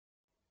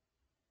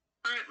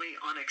Currently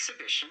on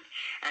exhibition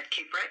at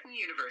Cape Breton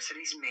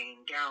University's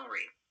main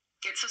gallery.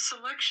 It's a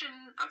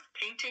selection of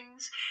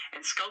paintings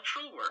and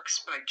sculptural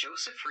works by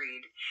Joseph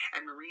Reid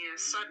and Marina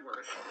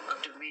Sudworth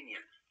of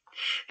Dominion.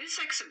 This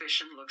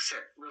exhibition looks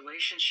at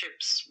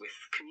relationships with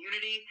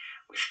community,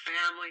 with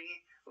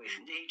family, with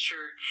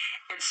nature,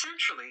 and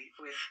centrally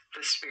with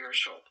the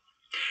spiritual.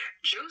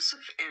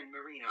 Joseph and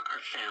Marina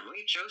are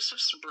family.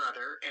 Joseph's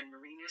brother and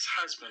Marina's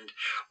husband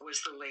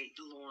was the late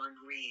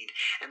Lorne Reid,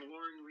 and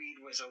Lorne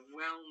Reid was a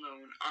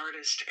well-known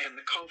artist and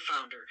the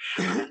co-founder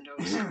of the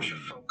Nova Scotia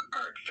Folk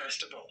Art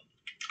Festival.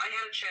 I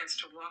had a chance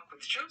to walk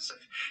with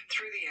Joseph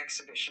through the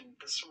exhibition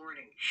this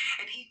morning,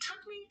 and he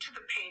took me to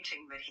the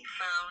painting that he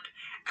found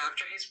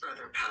after his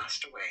brother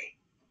passed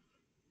away.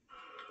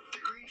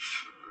 The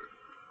grief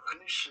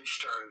initially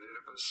started,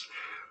 it was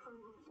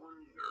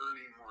one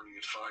early morning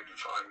at 5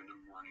 in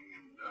the morning,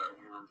 and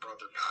when my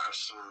brother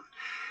passed on,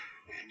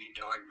 and he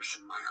died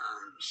within my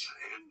arms,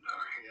 and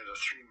he had a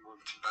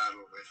 3-month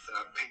battle with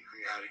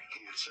pancreatic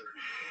cancer,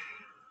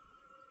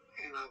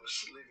 and I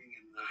was living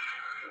in the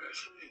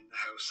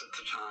house at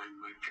the time.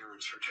 My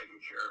parents were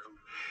taking care of him,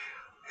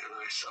 and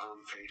I saw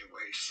him fade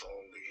away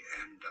slowly,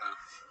 and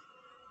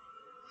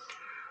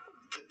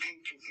the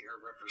painting here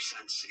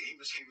represents, he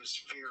was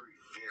very,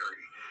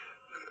 very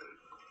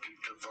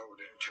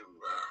devoted to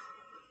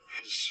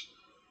his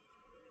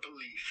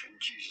belief in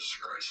Jesus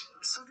Christ.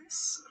 So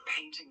this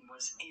painting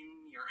was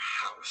in your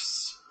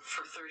house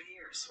for 30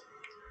 years?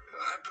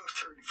 About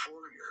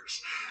 34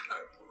 years.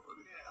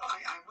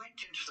 I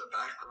went into the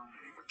back room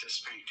with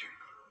this painting.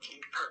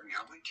 Pardon me,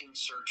 I went in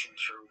searching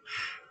through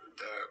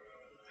the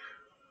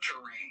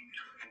terrain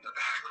in the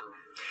back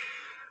room.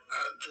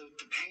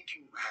 The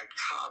painting had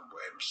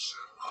cobwebs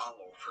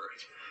all over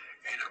it,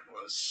 and it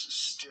was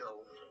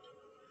still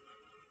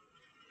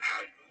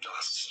had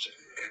dust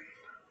and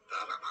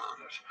that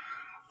upon it.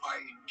 I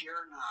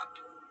did not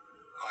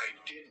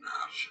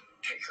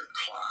take a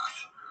cloth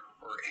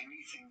or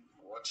anything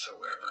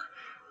whatsoever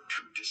to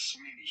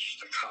diminish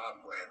the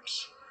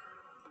cobwebs,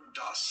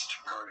 dust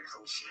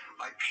particles.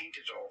 I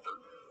painted over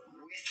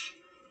with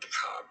the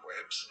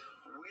cobwebs,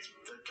 with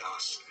the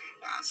dust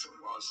as it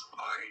was.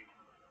 I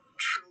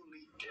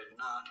truly did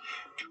not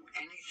do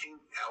anything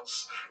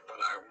else, but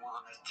I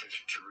wanted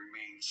to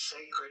remain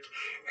sacred,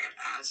 and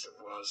as it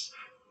was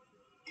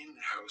in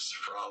the house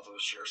for all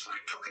those years. And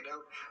I took it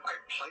out, I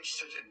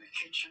placed it in the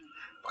kitchen,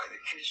 by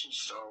the kitchen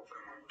stove,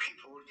 and when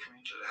people would come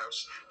into the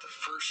house, the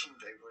first thing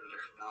they would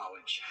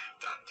acknowledge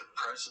that the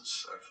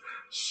presence of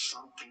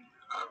something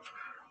of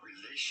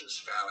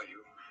religious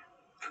value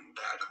and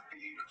that of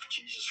being of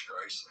Jesus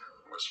Christ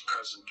was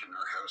present in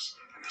our house,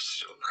 and is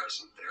still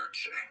present there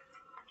today.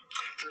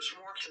 There's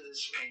more to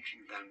this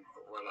painting than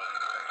what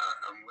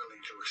I'm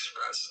willing to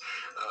express,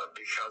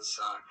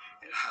 because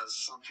it has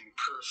something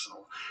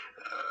personal.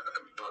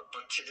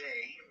 But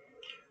today,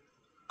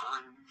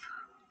 I'm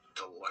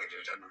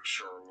delighted, and I'm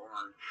sure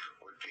Lauren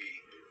would be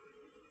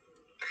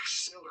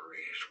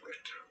exhilarated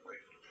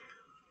with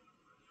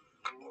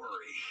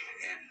glory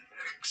and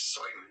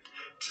excitement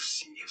to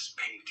see his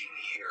painting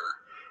here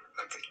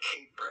at the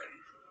Cape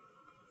Breton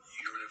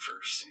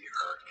University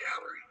Art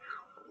Gallery,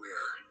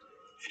 where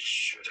it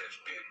should have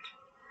been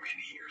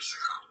many years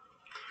ago.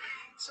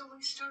 So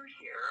we start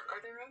here.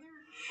 Are there other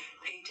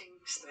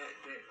paintings that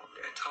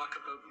talk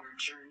about your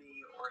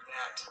journey or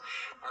that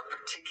are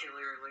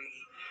particularly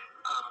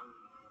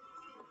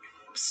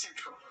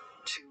central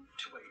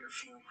to what you're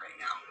feeling right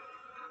now?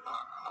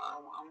 I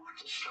want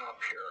to stop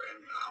here,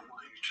 and I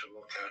want you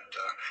to look at,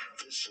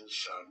 this is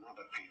not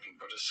a painting,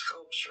 but a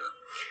sculpture.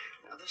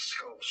 Now, this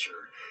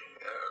sculpture,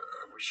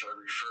 which I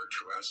refer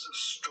to as a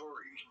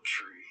story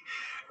tree,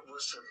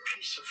 was a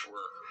piece of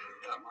work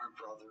that my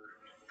brother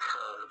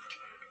carved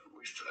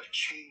with a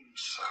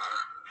chainsaw.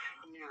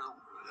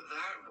 Now,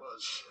 that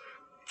was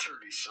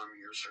 30-some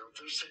years ago.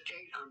 There's a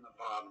date on the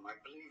bottom. I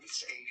believe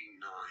it's 89.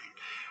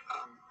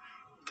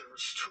 There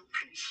was two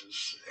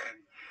pieces, and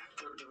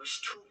there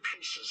was two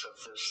pieces of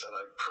this that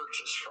I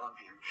purchased from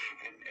him,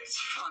 and it's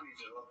funny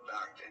to look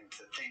back and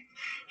to think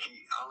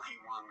all he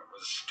wanted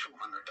was $200,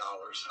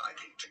 I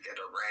think, to get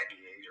a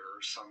radiator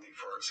or something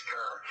for his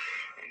car,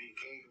 and he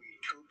gave me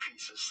two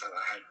pieces that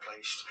I had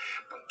placed,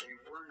 but they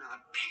were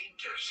not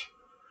painted.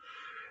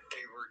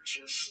 They were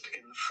just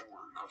in the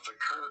form of the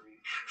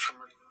carving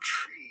from a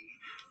tree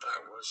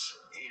that was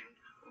in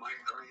my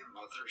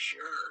grandmother's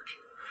yard.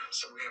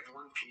 So we have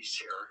one piece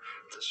here.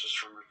 This was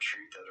from a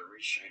tree that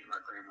originated in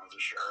my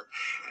grandmother's yard.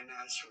 And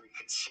as we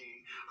could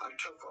see, I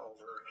took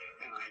over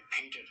and I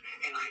painted,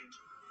 and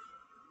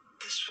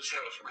this was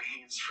out of my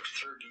hands for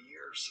 30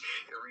 years.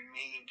 It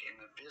remained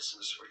in the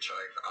business which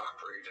I've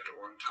operated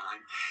at one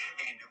time,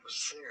 and it was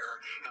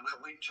there. And I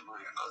went to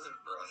my other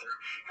brother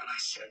and I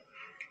said,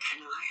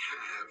 can I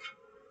have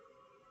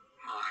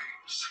my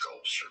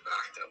sculpture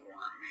back that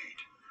Lauren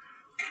made?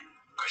 And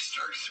I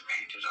started to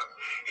paint it up,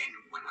 and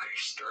when I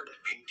started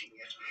painting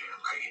it,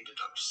 I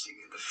ended up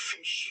seeing the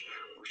fish,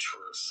 which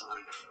were a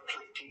sign of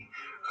plenty,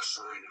 a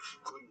sign of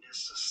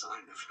goodness, a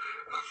sign of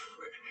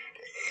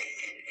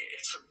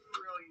it's a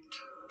brilliant,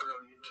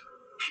 brilliant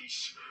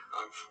piece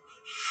of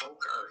folk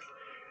art,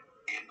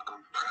 and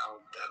I'm proud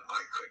that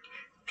I could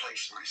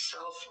place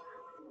myself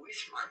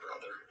with my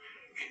brother,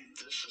 and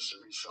this is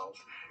the result.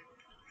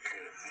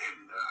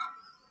 And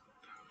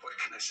what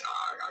can I say?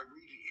 I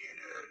really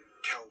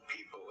tell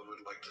people, I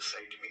would like to say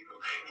to people,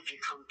 if you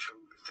come to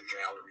the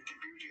gallery, the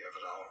beauty of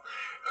it all,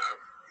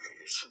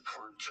 it's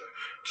important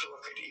to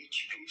look at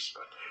each piece,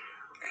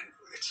 and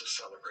it's a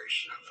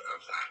celebration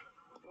of that.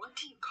 What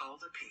do you call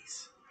the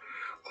piece?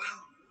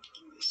 Well,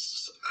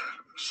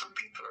 some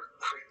people are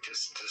quick to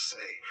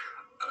say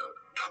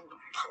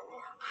totem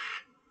pole.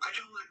 I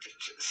don't like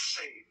to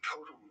say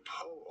totem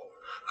pole.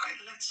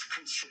 Let's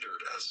consider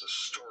it as a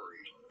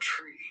story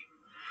tree,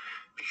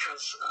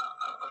 because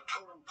a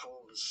totem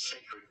pole is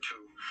sacred to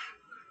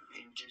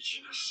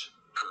indigenous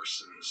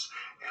persons,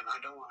 and I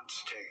don't want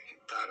to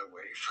take that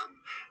away from.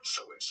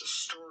 So it's a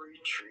story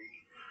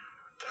tree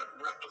that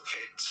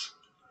replicates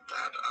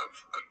that of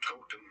a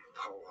totem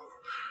pole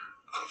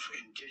of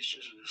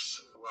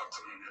indigenous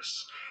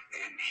welcomeness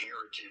and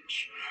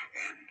heritage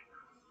and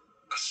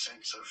a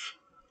sense of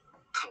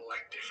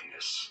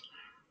collectiveness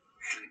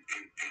and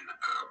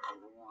a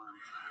warm,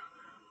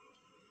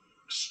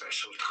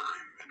 special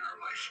time in our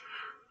life.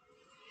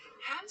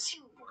 Has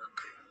your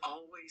work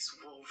always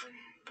woven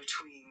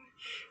between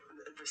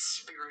the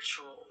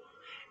spiritual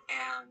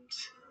and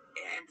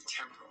the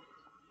temporal?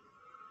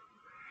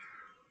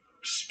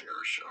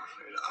 Spiritual.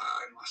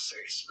 I must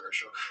say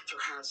spiritual.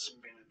 There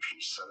hasn't been a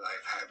piece that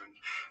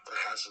that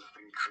hasn't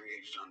been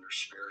created under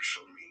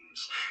spiritual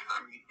means. I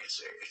mean,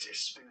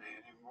 it's been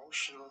an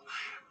emotional,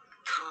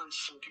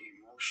 constant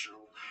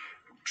emotional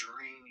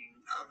draining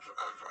of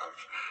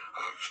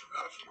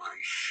my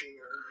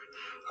fear,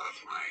 of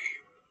my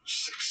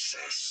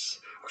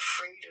success,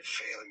 afraid of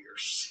failure,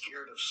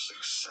 scared of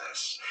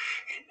success,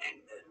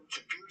 and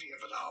the beauty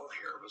of it all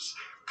here was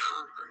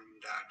conquering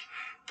that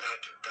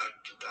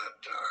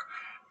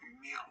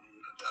mountain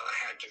that I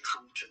had to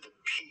come to the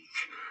peak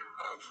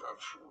of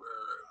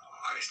where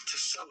to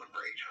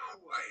celebrate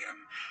who I am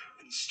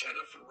instead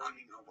of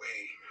running away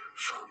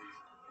from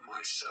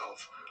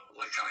myself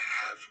like I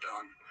have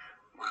done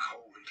my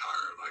whole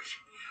entire life.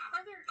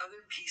 Are there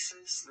other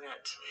pieces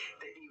that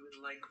you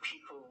would like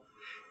people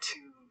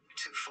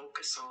to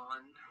focus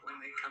on when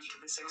they come to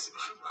this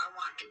exhibition? I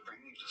want to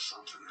bring you to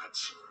something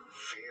that's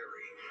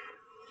very,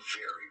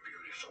 very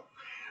beautiful.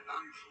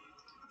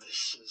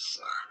 This is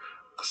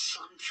a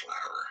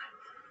sunflower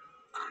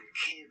on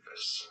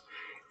canvas,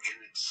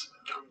 and it's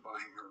done by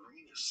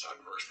Marina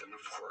Sudworth. And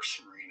of course,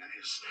 Marina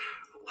is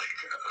like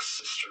a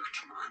sister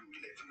to mine.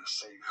 We live in the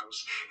same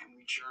house, and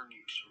we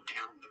journeyed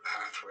down the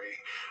pathway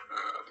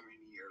of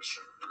many years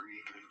of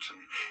bereavement.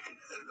 And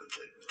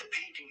the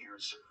painting here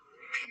is a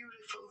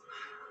beautiful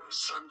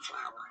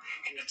sunflower,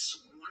 and it's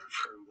one of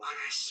her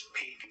last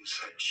paintings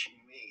that she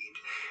made,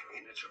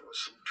 and it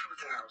was in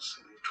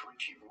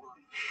 2021.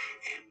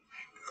 And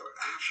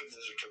after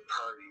the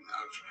departing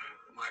of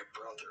my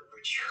brother,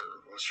 which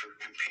was her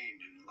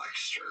companion,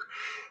 Lexter,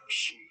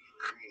 she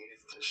created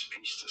this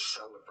piece to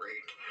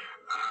celebrate,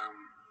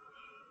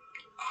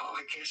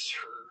 I guess,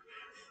 her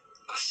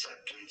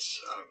acceptance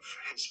of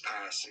his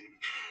passing.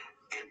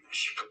 And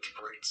she put the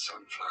bright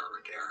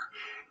sunflower there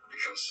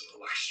because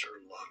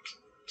Lexter loved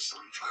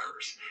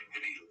sunflowers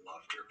and he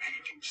loved her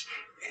paintings.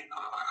 And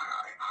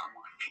I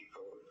want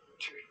people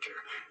to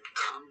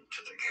come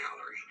to the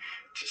gallery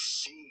to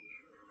see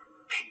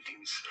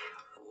paintings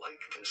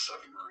like this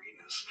of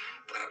Marina's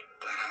that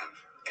have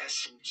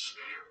essence.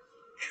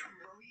 And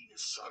Marina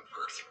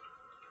Sudworth,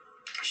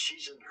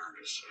 she's an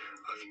artist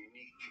of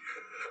unique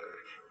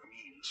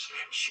means.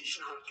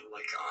 She's not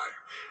like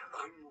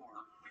I'm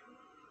more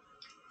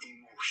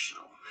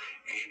emotional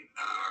and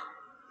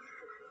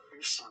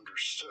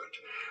misunderstood.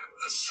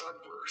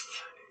 Sudworth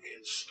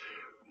is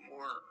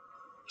more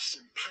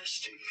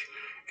simplistic,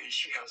 and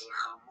she has a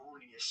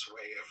harmonious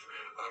way of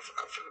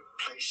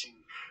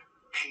placing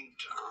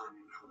paint on,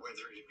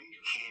 whether it be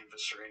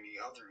canvas or any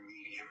other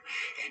medium,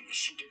 and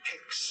she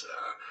depicts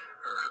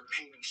her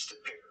paintings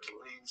depict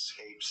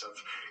landscapes of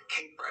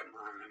Cape Breton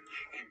Island,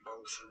 and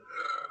both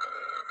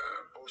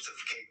of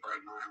Cape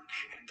Breton Island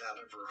and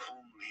that of her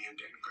homeland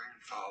in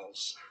Grand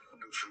Falls,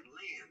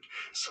 Newfoundland.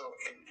 So,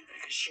 and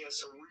she has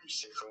a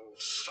whimsical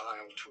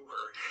style to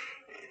her,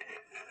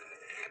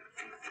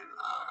 and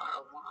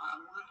I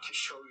want to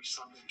show you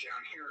something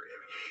down here.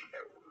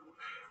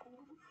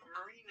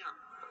 Marina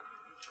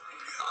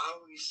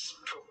always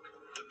took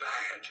the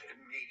bad and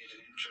made it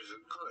into the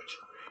good.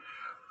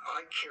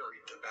 I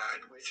carried the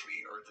bad with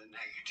me, or the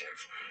negative.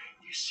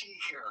 You see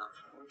here,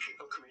 when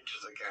people come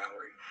into the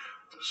gallery,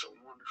 there's a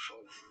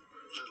wonderful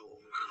little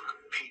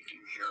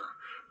painting here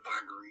by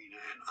Marina,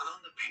 and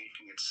on the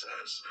painting it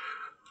says,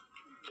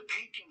 the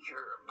painting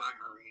here by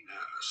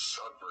Marina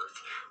Sudworth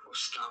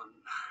was done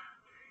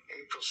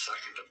April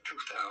 2nd of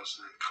 2020,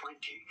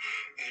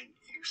 and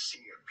you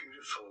see a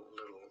beautiful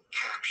little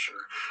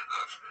capture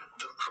of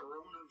the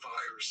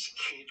coronavirus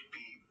can't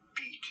be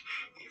beat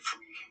if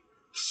we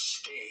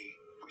stay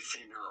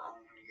within our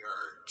own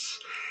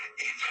yards.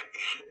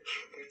 And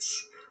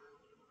it's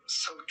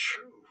so so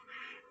true.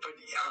 But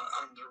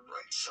on the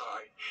right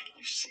side,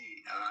 you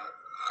see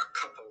a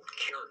couple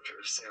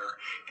characters there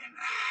in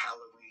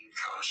Halloween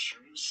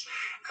costumes,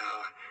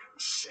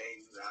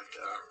 saying that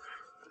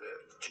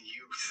the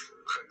youth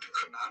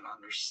could not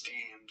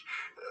understand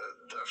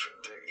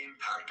the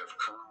impact of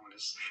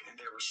coronas, and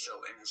they were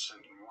still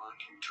innocent and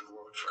wanting to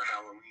vote for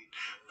Halloween.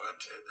 But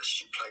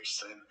she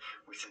placed them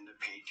within the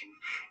painting,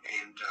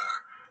 and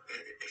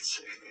it's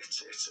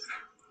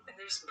and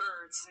there's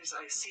birds.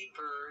 I see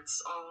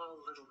birds, all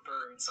little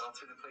birds, all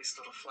through the place,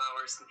 little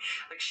flowers. And,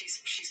 like she's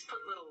put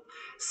little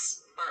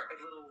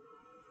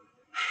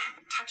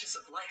touches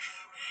of life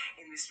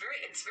in this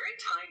it's very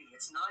tiny.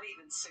 It's not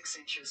even 6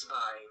 inches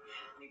by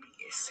maybe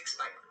 6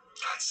 by.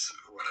 That's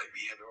what I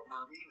mean about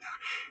Marina.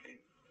 And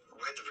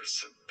whether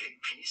it's a big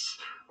piece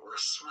or a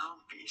small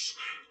piece,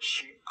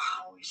 she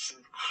always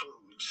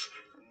includes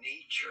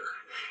nature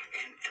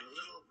and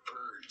little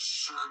birds,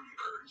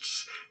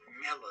 songbirds,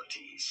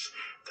 melodies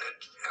that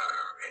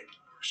and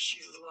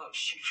she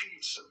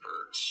feeds the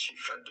birds. She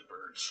fed the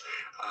birds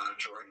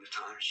during the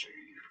time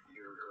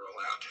you're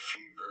allowed to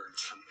feed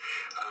birds, and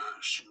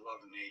she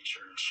loved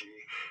nature, and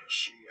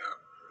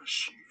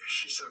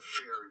she's a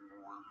very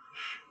warm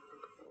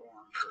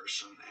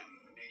person, and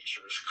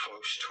nature is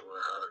close to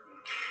her heart,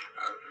 and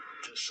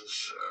this is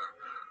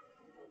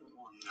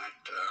one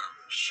that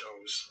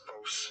shows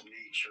both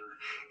nature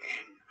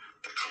and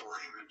the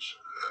climate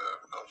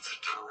of the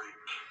time.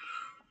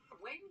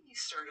 When you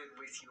started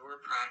with your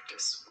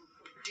practice,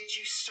 did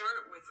you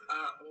start with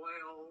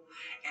oil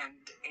and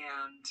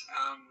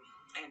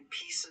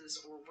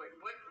pieces, or where?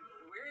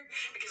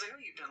 Because I know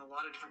you've done a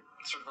lot of different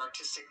sort of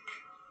artistic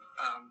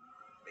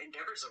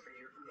endeavors over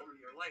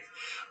your life,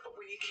 but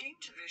when you came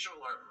to visual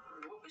art,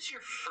 what was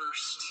your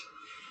first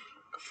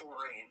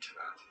foray into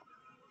that?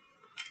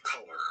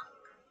 Color.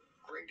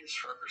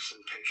 Greatest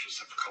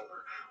representations of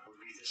color would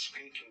be this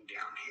painting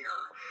down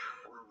here,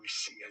 where we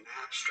see an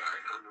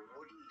abstract on a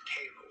wooden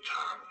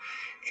tabletop,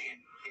 and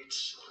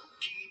it's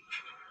deep,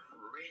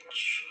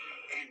 rich,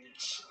 and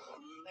it's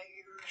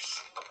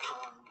layers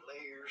upon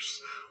layers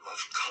of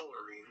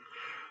coloring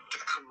to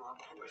come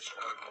up with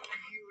a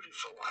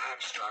beautiful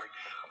abstract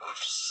of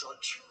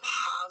such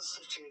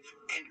positive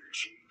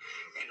energy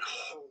and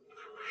hope,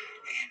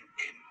 and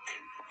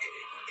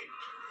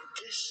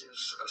this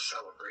is a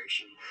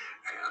celebration,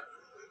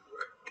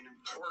 an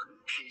important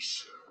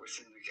piece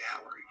within the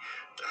gallery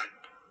that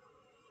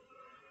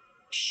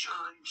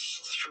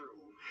shines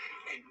through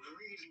and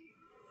really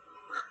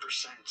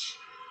represents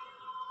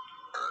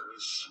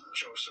artist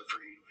Joseph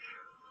Reid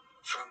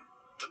from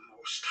the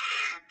most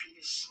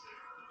happiest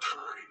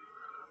time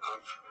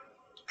of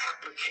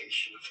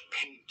application of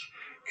paint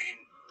and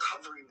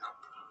covering up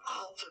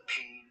all the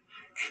pain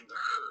and the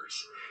hurt.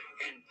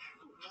 And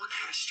one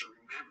has to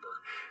remember,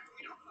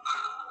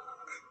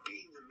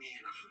 being the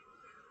man of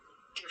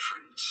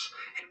difference,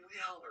 and we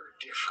all are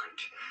different,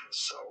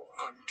 so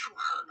I'm too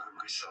hard on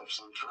myself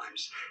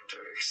sometimes to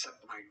accept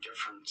my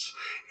difference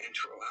and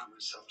to allow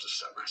myself to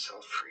set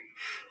myself free.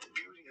 The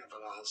beauty of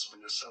it all has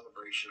been a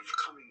celebration of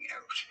coming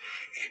out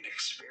and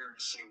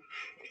experiencing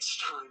its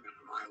time in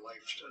my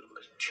life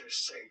to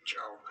say,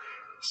 Joe,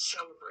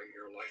 celebrate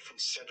your life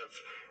instead of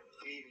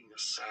leading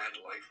a sad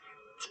life.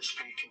 This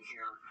painting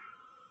here,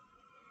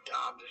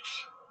 dotted,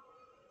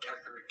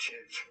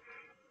 decorative,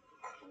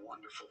 a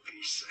wonderful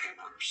piece, and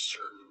I'm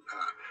certain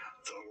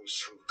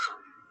those who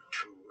come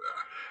to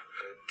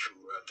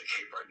the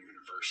Cape Breton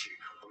University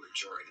will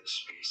enjoy this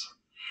piece.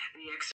 The